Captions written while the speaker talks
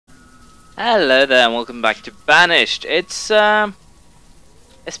Hello there and welcome back to Banished. It's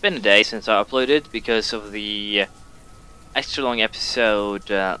been a day since I uploaded because of the extra long episode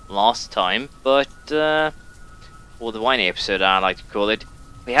last time, but or the whiny episode I like to call it.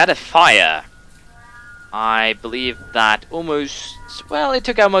 We had a fire. I believe that it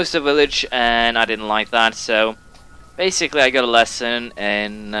took out most of the village and I didn't like that, so basically I got a lesson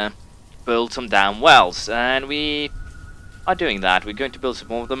in build some damn wells, and we are doing that. We're going to build some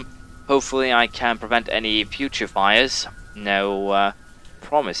more of them. Hopefully I can prevent any future fires. No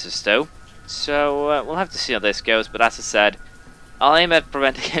promises though. So we'll have to see how this goes, but as I said, I'll aim at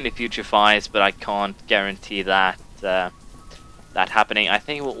preventing any future fires, but I can't guarantee that happening. I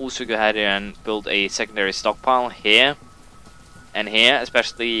think we'll also go ahead and build a secondary stockpile here and here,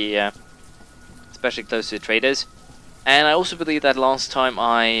 especially close to the traders. And I also believe that last time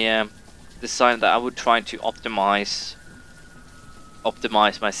I decided that I would try to optimize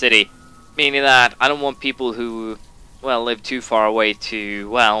my city, meaning that I don't want people who live too far away to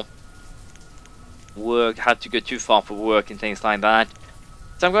have to go too far for work and things like that.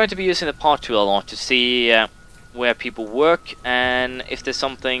 So I'm going to be using the part tool a lot to see where people work and if there's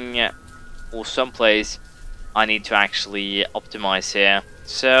something or someplace I need to actually optimize here.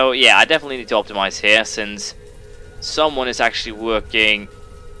 So yeah, I definitely need to optimize here since someone is actually working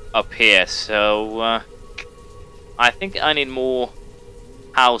up here. So I think I need more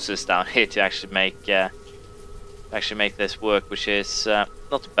houses down here to actually make this work, which is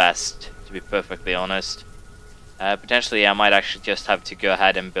not the best, to be perfectly honest. Potentially I might actually just have to go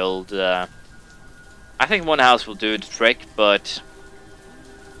ahead and build I think one house will do the trick, but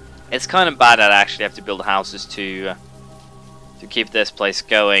it's kind of bad that I actually have to build houses to keep this place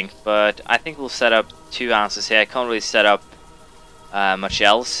going. But I think we'll set up 2 houses here. I can't really set up much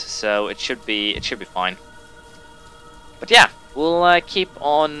else, so it should be fine. But yeah, we'll keep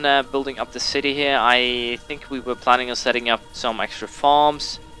on building up the city here. I think we were planning on setting up some extra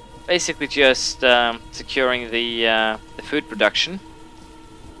farms, basically just securing the food production.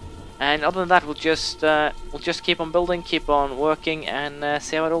 And other than that, we'll just keep on building, keep on working, and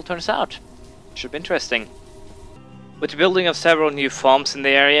see how it all turns out. Should be interesting. With the building of several new farms in the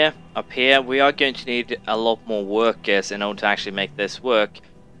area up here, we are going to need a lot more workers in order to actually make this work.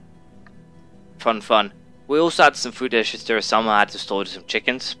 Fun. We also had some food issues there. Some I had to store some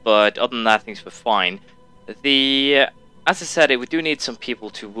chickens, but other than that, things were fine. As I said, we do need some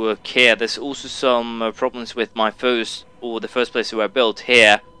people to work here. There's also some problems with the first place where I built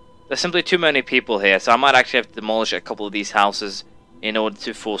here. There's simply too many people here, so I might actually have to demolish a couple of these houses in order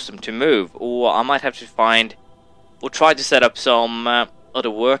to force them to move. Or I might have to try to set up some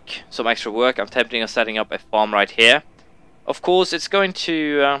some extra work. I'm tempting on setting up a farm right here. Of course, it's going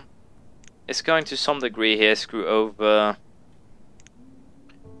to some degree here screw over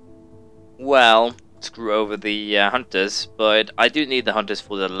the hunters, but I do need the hunters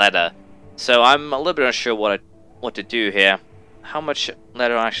for the leather. So I'm a little bit unsure what to do here. How much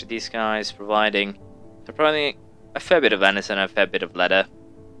leather are actually these guys providing? They're providing a fair bit of venison and a fair bit of leather,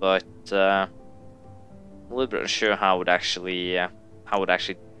 but a little bit unsure how I would actually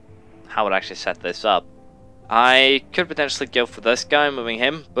set this up. I could potentially go for this guy, moving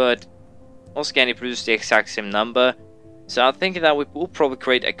him, but once again he produced the exact same number. So I'm thinking that we will probably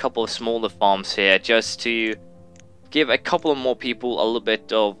create a couple of smaller farms here, just to give a couple of more people a little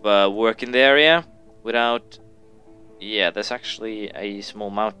bit of work in the area without. Yeah, there's actually a small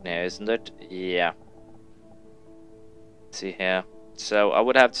mountain here, isn't it? Yeah. Let's see here. So I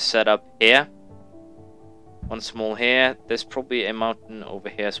would have to set up here. One small here. There's probably a mountain over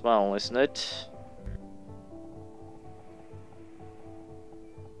here as well, isn't it?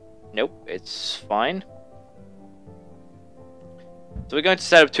 Nope, it's fine. So we're going to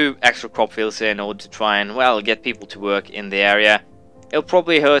set up 2 extra crop fields here in order to try and, get people to work in the area. It'll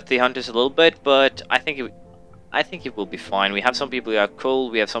probably hurt the hunters a little bit, but I think it will be fine. We have some people who are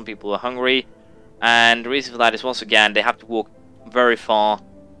cold, we have some people who are hungry, and the reason for that is, once again, they have to walk very far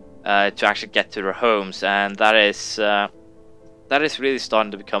to actually get to their homes, and that is really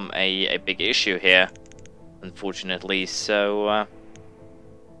starting to become a big issue here, unfortunately. So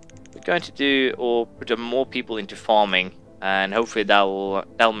we're going to put more people into farming, and hopefully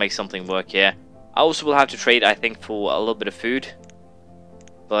that'll make something work here. I also will have to trade, I think, for a little bit of food,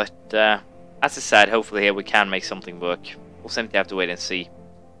 but as I said, hopefully here we can make something work. We'll simply have to wait and see.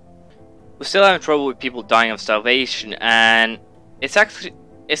 We're still having trouble with people dying of starvation, and it's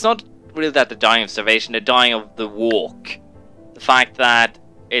not really that they're dying of starvation, they're dying of the walk. The fact that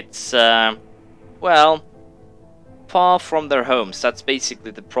it's, far from their homes. That's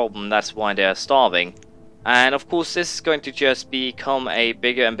basically the problem, that's why they are starving. And of course this is going to just become a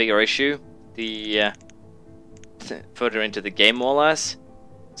bigger and bigger issue the further into the game, more or less.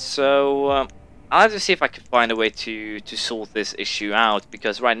 So I'll have to see if I can find a way to sort this issue out,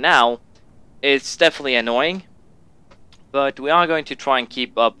 because right now it's definitely annoying. But we are going to try and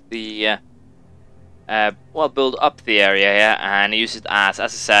keep up the well, build up the area here and use it as I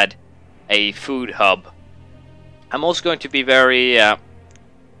said, a food hub. I'm also going to be very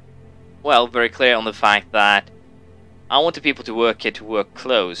well, very clear on the fact that I want the people to work here to work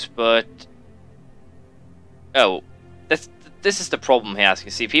close, but oh, this is the problem here. As you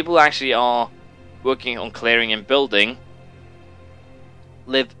can see, people actually are working on clearing and building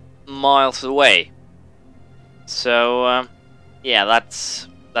live miles away. So yeah, that's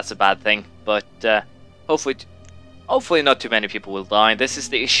a bad thing. But hopefully not too many people will die. This is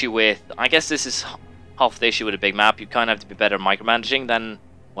the issue with, I guess this is half the issue with a big map. You kind of have to be better at micromanaging than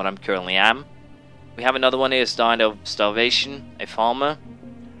what I'm currently am. We have another one here who's died of starvation, a farmer.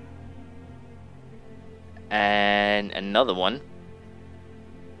 And another one.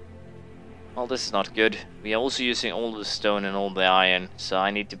 Well, this is not good. We are also using all the stone and all the iron, so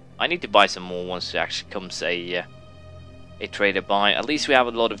I need to buy some more once it actually comes a trader buy. At least we have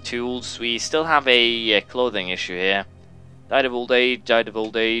a lot of tools. We still have a clothing issue here. Died of old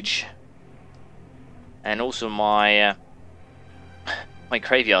age, and also my my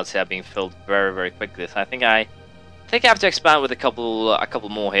graveyards here are being filled very, very quickly. So I think I have to expand with a couple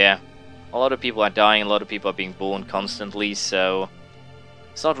more here. A lot of people are dying, a lot of people are being born constantly, so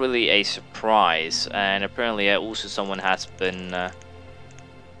it's not really a surprise. And apparently also someone has been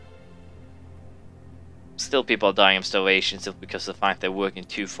still people are dying of starvation simply because of the fact they're working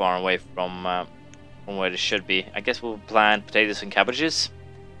too far away from where they should be. I guess we'll plant potatoes and cabbages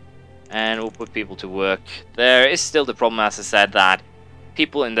and we'll put people to work. There is still the problem, as I said, that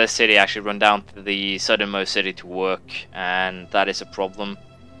people in this city actually run down to the southernmost city to work, and that is a problem.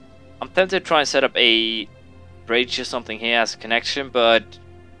 I'm tempted to try and set up a bridge or something here as a connection, but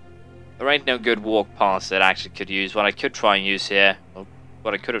there ain't no good walk paths that I actually could use. What I could try and use here, or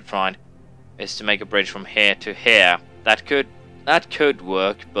what I could have tried, is to make a bridge from here to here. That could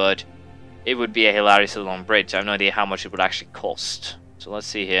work, but it would be a hilariously long bridge. I have no idea how much it would actually cost. So let's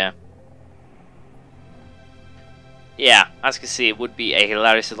see here. Yeah, as you can see, it would be a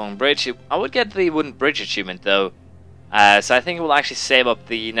hilariously long bridge. I would get the wooden bridge achievement though. So I think it will actually save up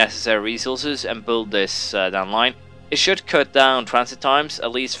the necessary resources and build this down the line. It should cut down transit times,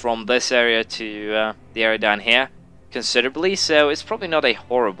 at least from this area to the area down here, considerably. So it's probably not a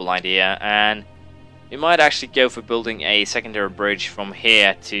horrible idea, and we might actually go for building a secondary bridge from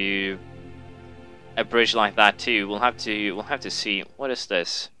here to a bridge like that too. We'll have to see. What is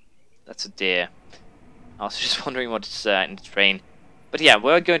this? That's a deer. I was just wondering what's in the train. But yeah,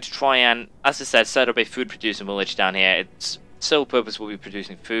 we're going to try and, as I said, set up a food producing village down here. Its sole purpose will be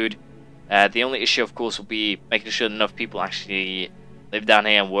producing food. The only issue, of course, will be making sure enough people actually live down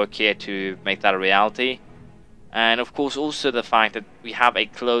here and work here to make that a reality. And of course, also the fact that we have a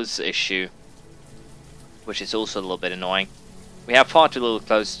clothes issue, which is also a little bit annoying. We have far too little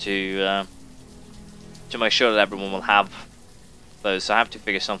clothes to make sure that everyone will have those. So I have to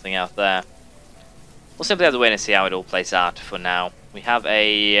figure something out there. We'll simply have to wait and see how it all plays out for now. We have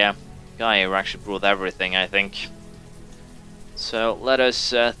a guy who actually brought everything, I think. So let us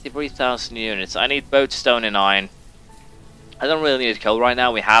 3,000 units. I need both stone and iron. I don't really need coal right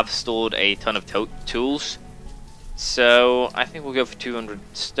now. We have stored a ton of tools. So I think we'll go for 200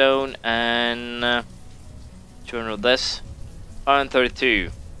 stone and 200 of this. Iron 32.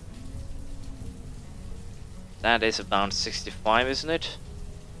 That is about 65, isn't it?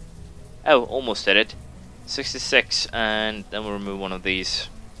 Oh, almost did it. 66, and then we'll remove one of these.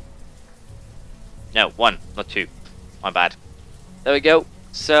 No, one, not two. My bad. There we go.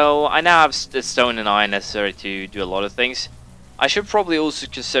 So I now have the stone and iron necessary to do a lot of things. I should probably also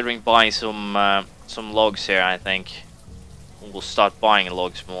considering buying some logs here. I think we'll start buying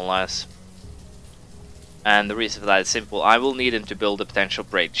logs more or less. And the reason for that is simple. I will need them to build a potential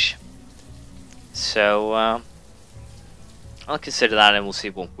bridge. So I'll consider that, and we'll see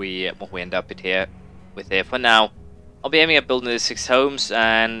what we end up with here. For now, I'll be aiming at building the 6 homes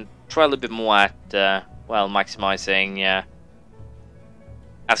and try a little bit more at well, maximizing.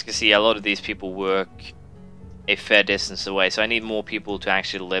 As you can see, a lot of these people work a fair distance away, so I need more people to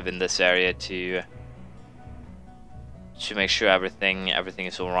actually live in this area to make sure everything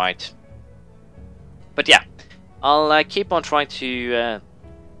is all right. But yeah, I'll keep on trying to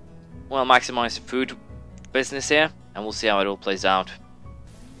well, maximize the food business here, and we'll see how it all plays out.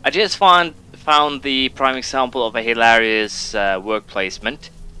 I just found the prime example of a hilarious work placement.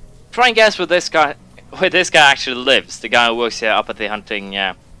 Try and guess what this guy where this guy actually lives. The guy who works here up at the hunting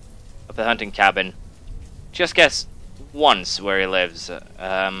cabin. Just guess once where he lives.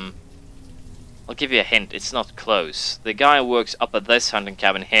 I'll give you a hint. It's not close. The guy who works up at this hunting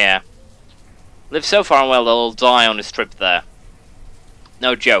cabin here lives so far away that he'll die on his trip there.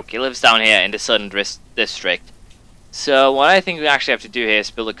 No joke. He lives down here in the southern district. So what I think we actually have to do here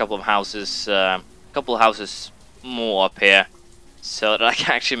is build a couple of houses more up here, so that I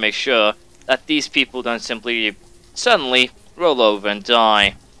can actually make sure that these people don't simply suddenly roll over and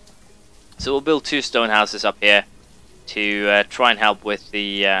die. So we'll build 2 stone houses up here to try and help with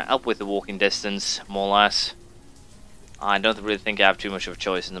the walking distance, more or less. I don't really think I have too much of a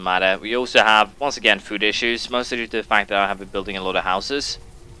choice in the matter. We also have, once again, food issues, mostly due to the fact that I have been building a lot of houses.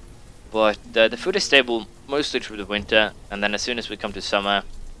 But the food is stable mostly through the winter, and then as soon as we come to summer,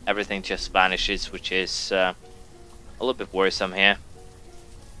 everything just vanishes, which is a little bit worrisome here.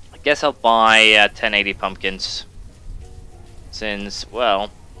 I guess I'll buy 1080 pumpkins, since,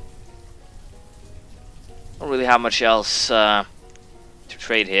 well, I don't really have much else to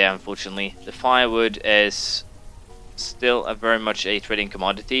trade here, unfortunately. The firewood is still very much a trading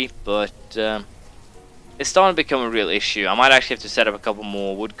commodity, but it's starting to become a real issue. I might actually have to set up a couple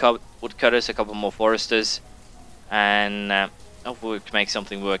more woodcutters, a couple more foresters, and hopefully we can make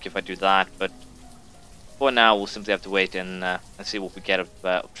something work if I do that. But for now, we'll simply have to wait and see what we get of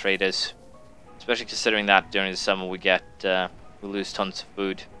traders. Especially considering that during the summer we lose tons of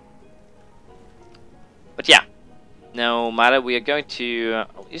food. But yeah, no matter, we are going to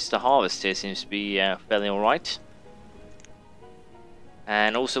at least the harvest here seems to be fairly alright.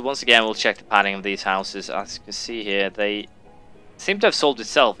 And also, once again, we'll check the padding of these houses. As you can see here, they seem to have solved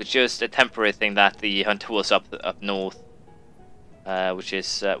itself. It's just a temporary thing that the hunter was up north, which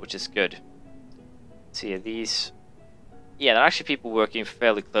is good. See here, these, yeah, there are actually people working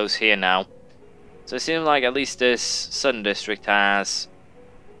fairly close here now. So it seems like at least this southern district has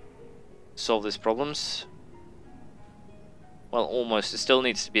solved these problems. Well, almost. There still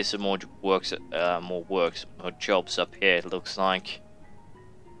needs to be some more more jobs up here. It looks like.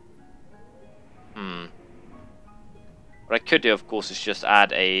 What I could do, of course, is just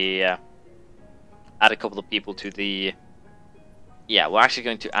add a couple of people to the. Yeah, we're actually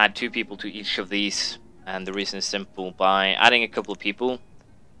going to add 2 people to each of these, and the reason is simple. By adding a couple of people,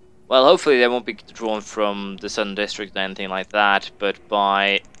 well, hopefully they won't be drawn from the southern district or anything like that. But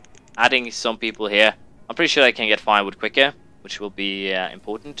by adding some people here, I'm pretty sure they can get firewood quicker, which will be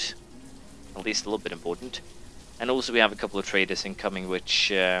important, at least a little bit important. And also we have a couple of traders incoming,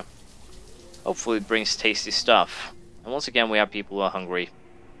 which hopefully brings tasty stuff. And once again we have people who are hungry,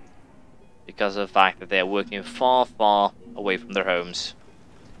 because of the fact that they are working far, far away from their homes.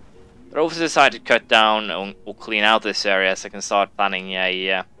 But I also decided to cut down or clean out this area so I can start planning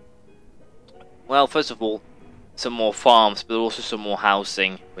a, well, first of all, some more farms, but also some more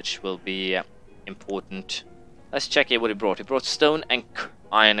housing, which will be important. Let's check here what he brought. He brought stone and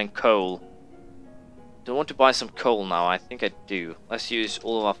iron and coal. Do I want to buy some coal now? I think I do. Let's use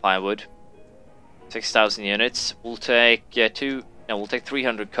all of our firewood. 6,000 units. We'll take we'll take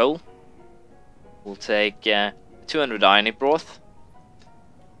 300 coal. We'll take 200 iron he brought.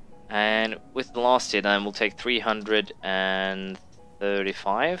 And with the last here, then we'll take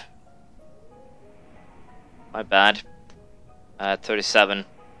 335. My bad. 37,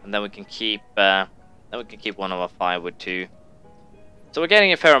 and then we can keep one of our firewood too. So we're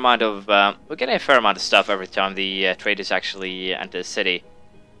getting a fair amount of stuff every time the traders actually enter the city.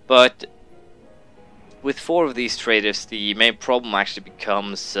 But with 4 of these traders, the main problem actually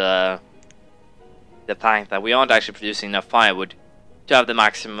becomes the fact that we aren't actually producing enough firewood to have the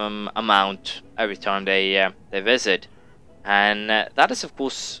maximum amount every time they visit, and that is of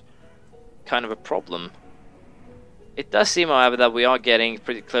course kind of a problem. It does seem, however, that we are getting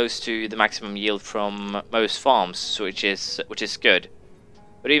pretty close to the maximum yield from most farms, so which is good.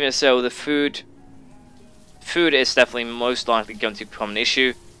 But even so, the food is definitely most likely going to become an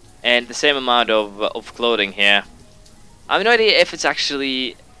issue, and the same amount of clothing here. I have no idea if it's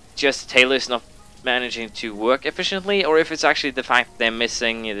actually just tailors not managing to work efficiently, or if it's actually the fact that they're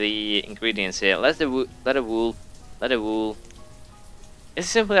missing the ingredients here. Leather wool. Is it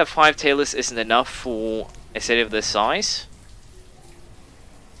simply that 5 tailors isn't enough for a city of this size?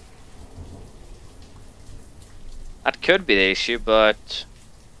 That could be the issue, but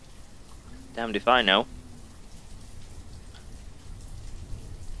damned if I know.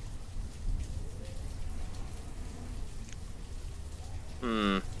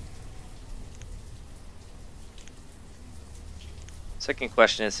 Second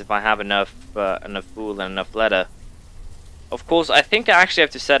question is if I have enough wool and enough leather. Of course, I think I actually have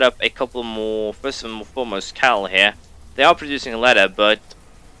to set up a couple more, first and foremost, cattle here. They are producing leather, but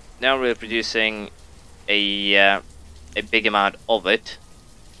they're not really producing a big amount of it.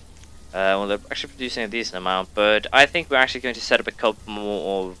 Well, they're actually producing a decent amount, but I think we're actually going to set up a couple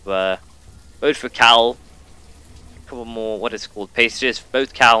more of both for cattle, a couple more what is called pastures,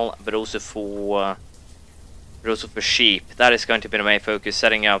 both cattle, but also for sheep. That is going to be the main focus,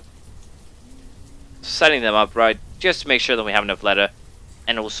 setting them up right, just to make sure that we have enough leather,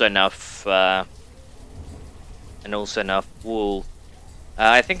 and also enough wool.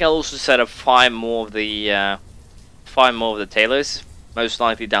 I think I'll also set up 5 more of the tailors, most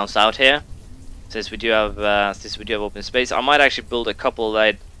likely down south here, since we do have open space. I might actually build a couple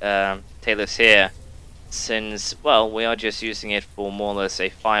of tailors here, since, well, we are just using it for more or less a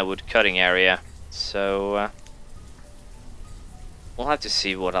firewood cutting area. So we'll have to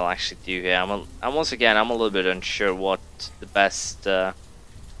see what I'll actually do here. Once again, I'm a little bit unsure what the best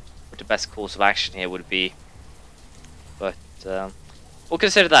course of action here would be, but we'll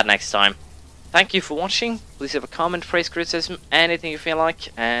consider that next time. Thank you for watching. Please leave a comment, praise, criticism, anything you feel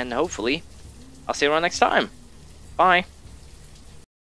like, and hopefully I'll see you around next time. Bye.